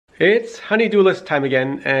It's honey-do list time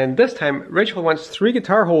again, and this time Rachel wants 3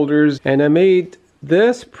 guitar holders, and I made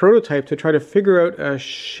this prototype to try to figure out a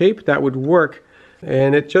shape that would work.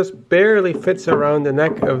 And it just barely fits around the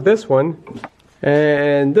neck of this one,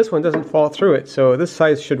 and this one doesn't fall through it, so this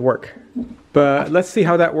size should work. But let's see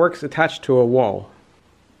how that works attached to a wall.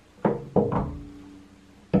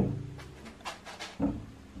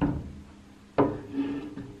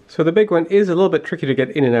 So the big one is a little bit tricky to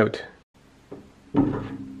get in and out.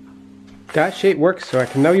 That shape works, so I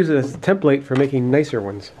can now use it as a template for making nicer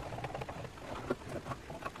ones.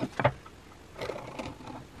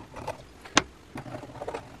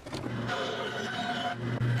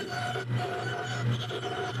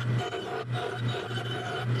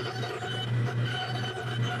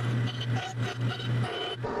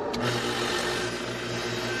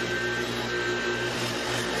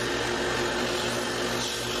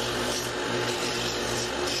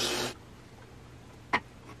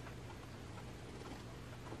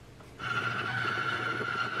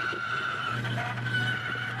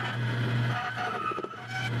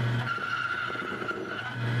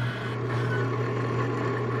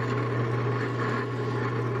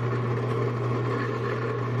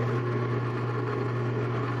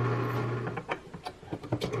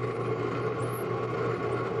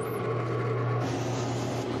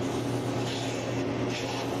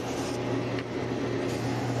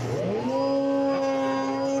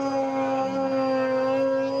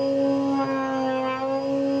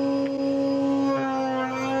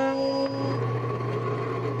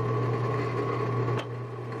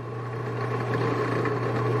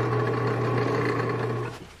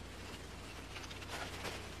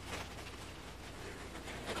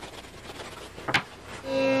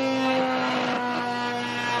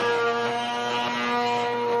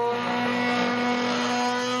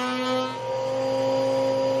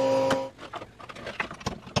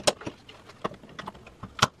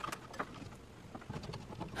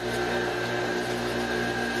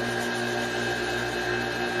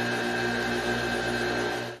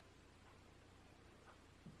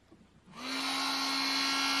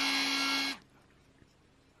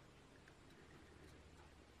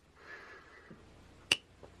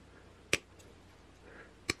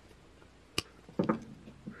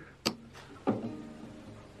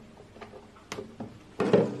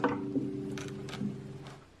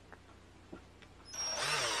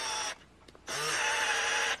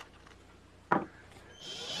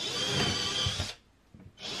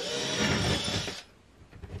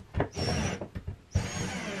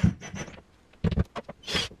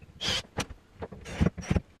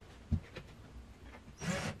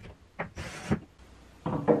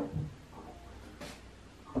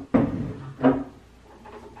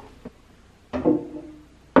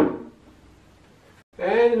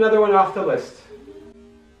 And another one off the list.